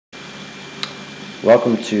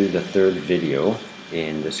Welcome to the third video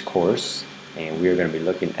in this course, and we are going to be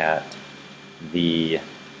looking at the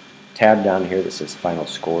tab down here that says Final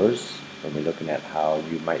Scores. We'll be looking at how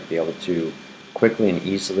you might be able to quickly and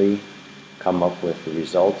easily come up with the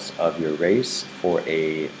results of your race for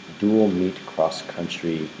a dual meet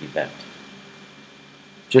cross-country event.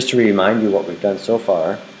 Just to remind you what we've done so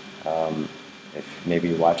far, if maybe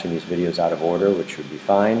you're watching these videos out of order, which would be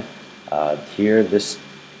fine, here, this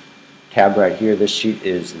tab right here, this sheet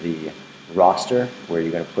is the roster where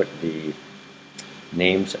you're going to put the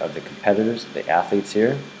names of the competitors, the athletes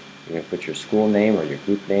here. You're going to put your school name or your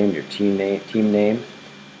group name, your team name.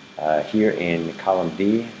 Here in column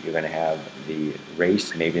D, you're going to have the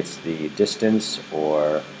race, maybe it's the distance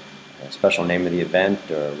or a special name of the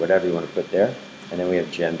event or whatever you want to put there. And then we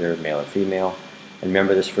have gender, male or female. And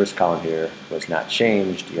remember, this first column here was not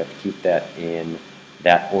changed. You have to keep that in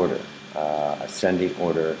that order, ascending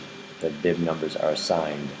order. The bib numbers are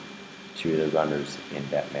assigned to the runners in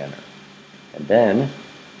that manner. And then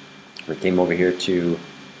we came over here to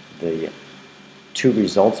the two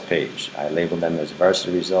results page. I labeled them as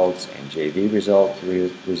varsity results and JV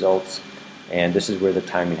results, and this is where the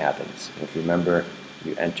timing happens. If you remember,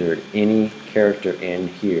 you entered any character in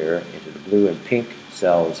here into the blue and pink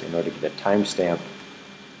cells in order to get a timestamp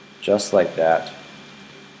just like that.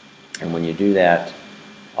 And when you do that,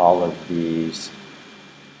 all of these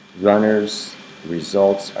runners'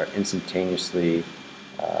 results are instantaneously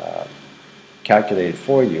calculated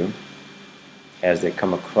for you. As they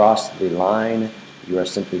come across the line, you are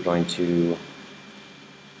simply going to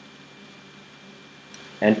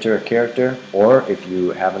enter a character, or if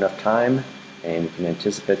you have enough time and you can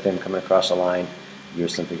anticipate them coming across the line, you're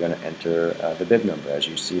simply going to enter the bib number as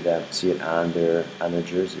you see it on their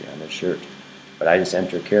jersey, on their shirt. But I just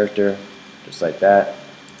enter a character just like that,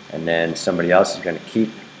 and then somebody else is going to keep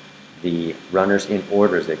the runners in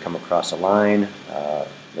order as they come across a line,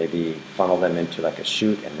 maybe funnel them into like a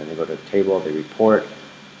chute, and then they go to the table, they report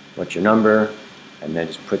what's your number, and then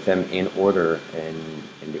just put them in order,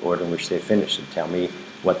 in the order in which they finish, and tell me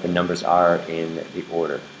what the numbers are in the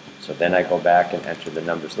order. So then I go back and enter the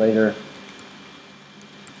numbers later,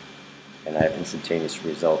 and I have instantaneous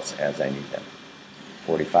results as I need them.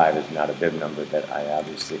 45 is not a bib number that I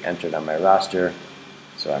obviously entered on my roster,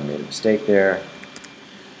 so I made a mistake there.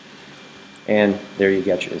 And there you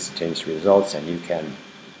get your instantaneous results, and you can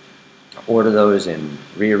order those and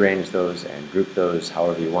rearrange those and group those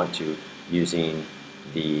however you want to using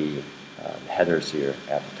the headers here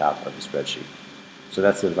at the top of the spreadsheet. So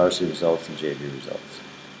that's the varsity results and JV results.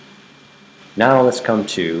 Now let's come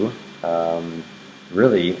to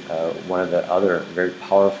really one of the other very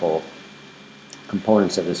powerful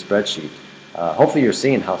components of this spreadsheet. Hopefully you're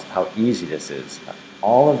seeing how easy this is.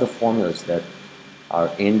 All of the formulas that are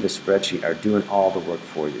in the spreadsheet are doing all the work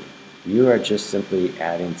for you. You are just simply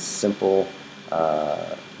adding simple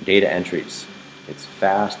data entries. It's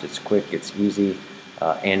fast, it's quick, it's easy,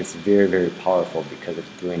 and it's very, very powerful because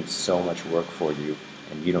it's doing so much work for you,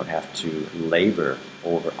 and you don't have to labor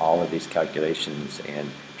over all of these calculations and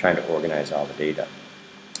trying to organize all the data.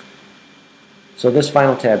 So this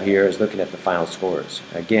final tab here is looking at the final scores.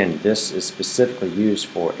 Again, this is specifically used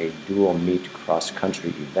for a dual meet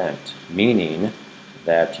cross-country event, meaning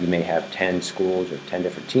that you may have 10 schools or 10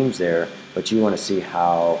 different teams there, but you want to see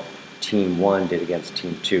how Team 1 did against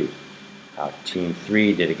Team 2, how Team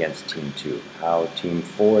 3 did against Team 2, how Team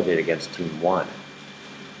 4 did against Team 1.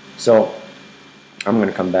 So I'm going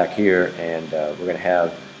to come back here, and we're going to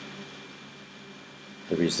have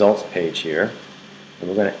the results page here, and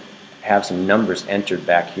we're going to have some numbers entered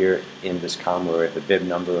back here in this column where we have the bib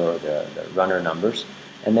number or the runner numbers,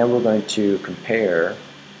 and then we're going to compare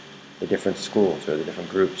the different schools or the different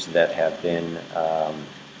groups that have been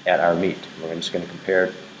at our meet. We're just going to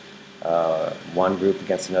compare one group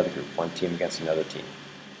against another group, one team against another team.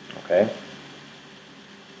 Okay?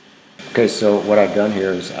 Okay, so what I've done here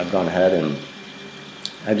is I've gone ahead and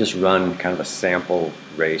I've just run kind of a sample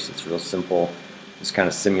race. It's real simple. Just kind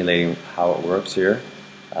of simulating how it works here.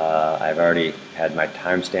 I've already had my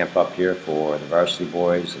timestamp up here for the varsity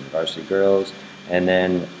boys and the varsity girls, and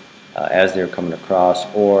then as they're coming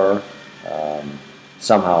across, or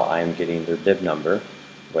somehow I'm getting their bib number,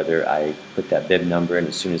 whether I put that bib number in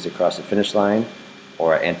as soon as they cross the finish line,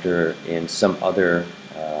 or I enter in some other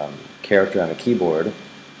character on the keyboard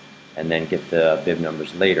and then get the bib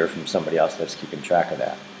numbers later from somebody else that's keeping track of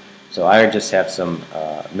that. So I just have some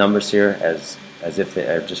numbers here as if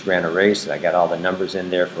I just ran a race, and I got all the numbers in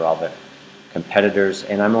there for all the competitors,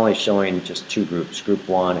 and I'm only showing just two groups, Group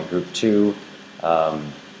 1 and Group 2.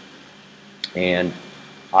 And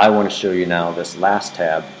I want to show you now this last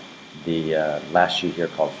tab the last sheet here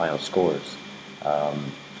called final scores.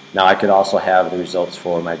 Now I could also have the results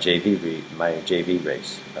for my JV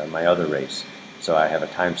race, my other race. So I have a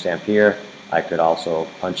timestamp here. I could also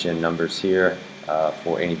punch in numbers here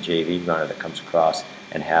for any JV runner that comes across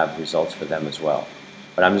and have results for them as well.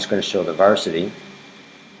 But I'm just going to show the varsity.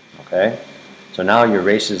 Okay, so now your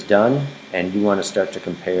race is done and you want to start to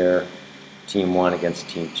compare Team 1 against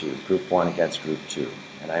Team 2, Group 1 against Group 2.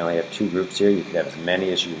 And I only have 2 groups here. You can have as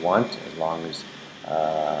many as you want, as long as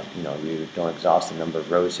you don't exhaust the number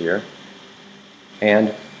of rows here.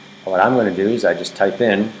 And what I'm going to do is I just type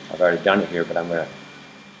in, I've already done it here, but I'm going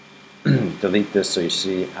to delete this so you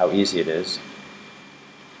see how easy it is.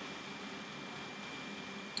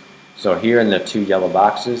 So here in the 2 yellow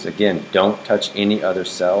boxes, again, don't touch any other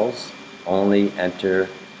cells, only enter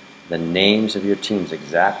the names of your teams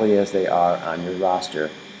exactly as they are on your roster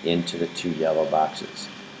into the 2 yellow boxes.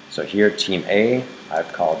 So here, Team A,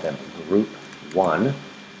 I've called them Group 1,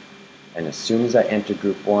 and as soon as I enter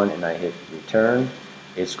Group 1 and I hit return,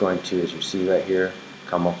 it's going to, as you see right here,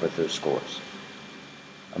 come up with their scores.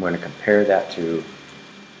 I'm going to compare that to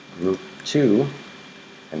Group 2,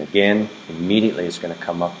 and again, immediately it's going to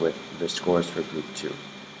come up with the scores for Group 2.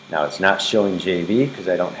 Now it's not showing JV because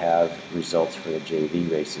I don't have results for the JV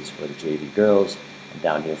races for the JV girls, and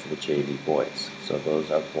down here for the JV boys. So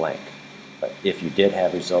those are blank. But if you did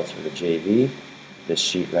have results for the JV, this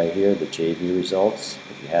sheet right here, the JV results,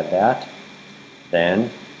 if you had that, then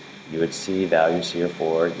you would see values here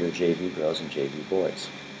for your JV girls and JV boys.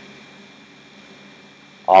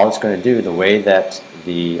 All it's going to do, the way that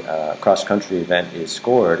the cross-country event is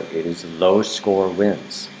scored, it is low score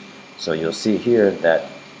wins. So you'll see here that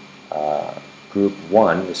Group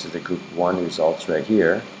 1, this is the Group 1 results right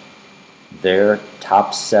here, their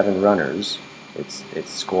top 7 runners, it's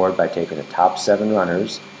scored by taking the top 7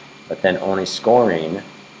 runners, but then only scoring,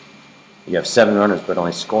 you have 7 runners, but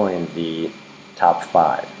only scoring the top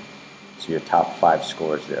 5. So your top 5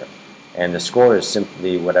 scores there. And the score is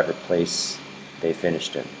simply whatever place they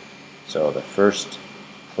finished in. So the first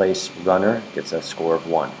place runner gets a score of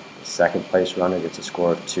 1. The second place runner gets a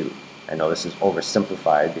score of 2. I know this is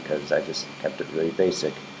oversimplified because I just kept it really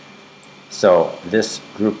basic. So this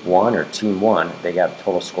Group 1 or Team 1, they got a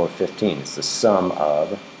total score of 15. It's the sum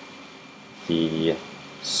of the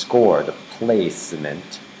score, the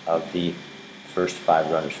placement of the first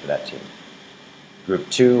 5 runners for that team. Group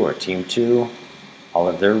 2 or Team 2, all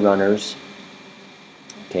of their runners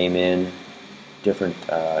came in different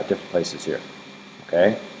places here.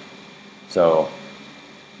 Okay, so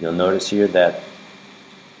you'll notice here that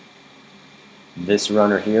this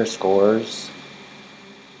runner here scores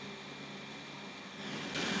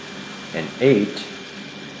an 8,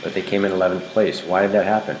 but they came in 11th place. Why did that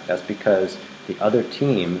happen? That's because the other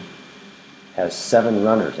team has 7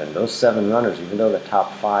 runners, and those 7 runners, even though the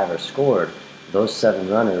top 5 are scored, those 7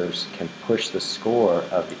 runners can push the score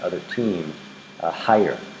of the other team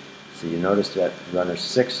higher. So you notice that runner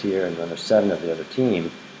 6 here and runner 7 of the other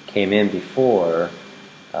team came in before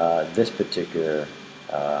this particular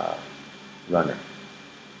runner.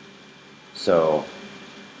 So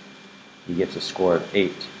he gets a score of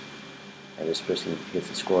 8, and this person gets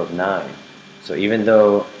a score of 9. So even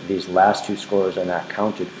though these last 2 scores are not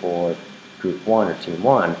counted for Group 1 or Team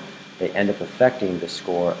 1, they end up affecting the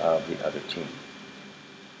score of the other team.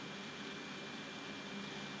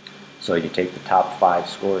 So you take the top 5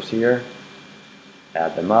 scores here,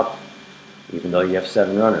 add them up, even though you have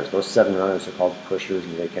 7 runners. Those 7 runners are called pushers,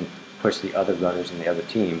 and they can push the other runners in the other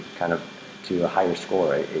team kind of to a higher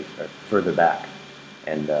score, a further back,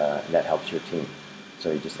 and that helps your team.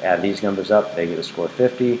 So you just add these numbers up, they get a score of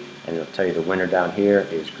 50, and it'll tell you the winner down here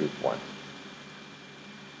is Group 1.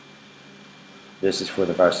 This is for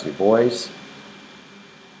the varsity boys.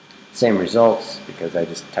 Same results because I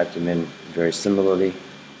just typed them in very similarly.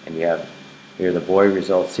 And you have here the boy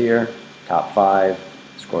results here, top 5,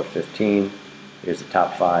 score 15. Here's the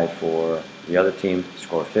top 5 for the other team,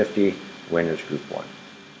 score 50, winners Group 1.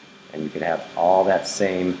 And you can have all that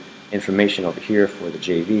same information over here for the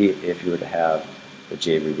JV if you were to have the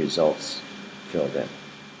JV results filled in.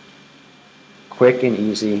 Quick and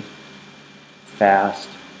easy, fast,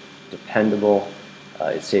 dependable.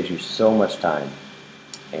 It saves you so much time,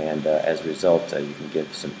 and as a result you can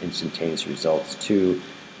give some instantaneous results to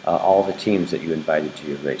all the teams that you invited to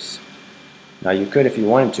your race. Now you could, if you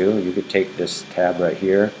wanted to, you could take this tab right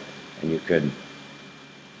here and you could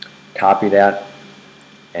copy that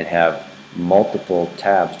and have multiple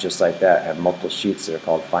tabs just like that, have multiple sheets that are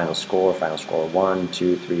called final score 1,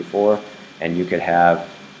 2, 3, 4, and you could have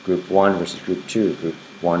Group 1 versus Group 2, Group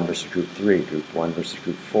 1 versus group 3, group 1 versus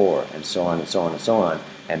group 4, and so on and so on and so on,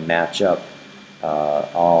 and match up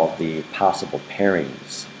all the possible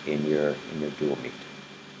pairings in your dual meet.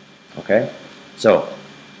 Okay? So,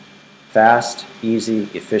 fast, easy,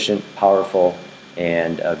 efficient, powerful,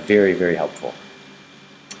 and very, very helpful.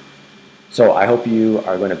 So I hope you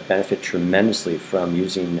are going to benefit tremendously from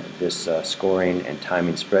using this scoring and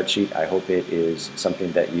timing spreadsheet. I hope it is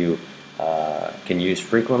something that you can use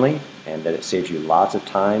frequently, and that it saves you lots of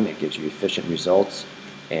time, it gives you efficient results,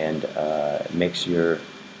 and it makes your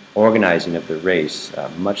organizing of the race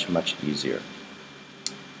much, much easier.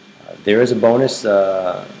 There is a bonus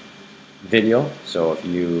video, so if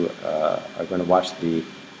you are going to watch the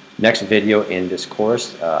next video in this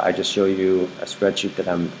course, I just show you a spreadsheet that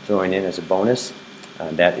I'm throwing in as a bonus.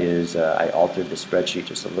 That is, I altered the spreadsheet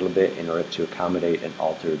just a little bit in order to accommodate an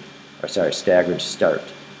staggered start,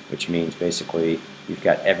 which means basically you've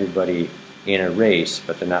got everybody in a race,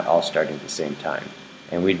 but they're not all starting at the same time.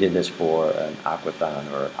 And we did this for an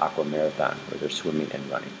aquathon or aqua marathon, where they're swimming and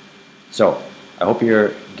running. So I hope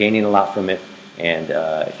you're gaining a lot from it, and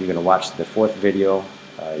if you're going to watch the fourth video,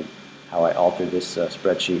 how I altered this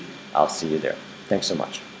spreadsheet, I'll see you there. Thanks so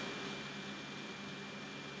much.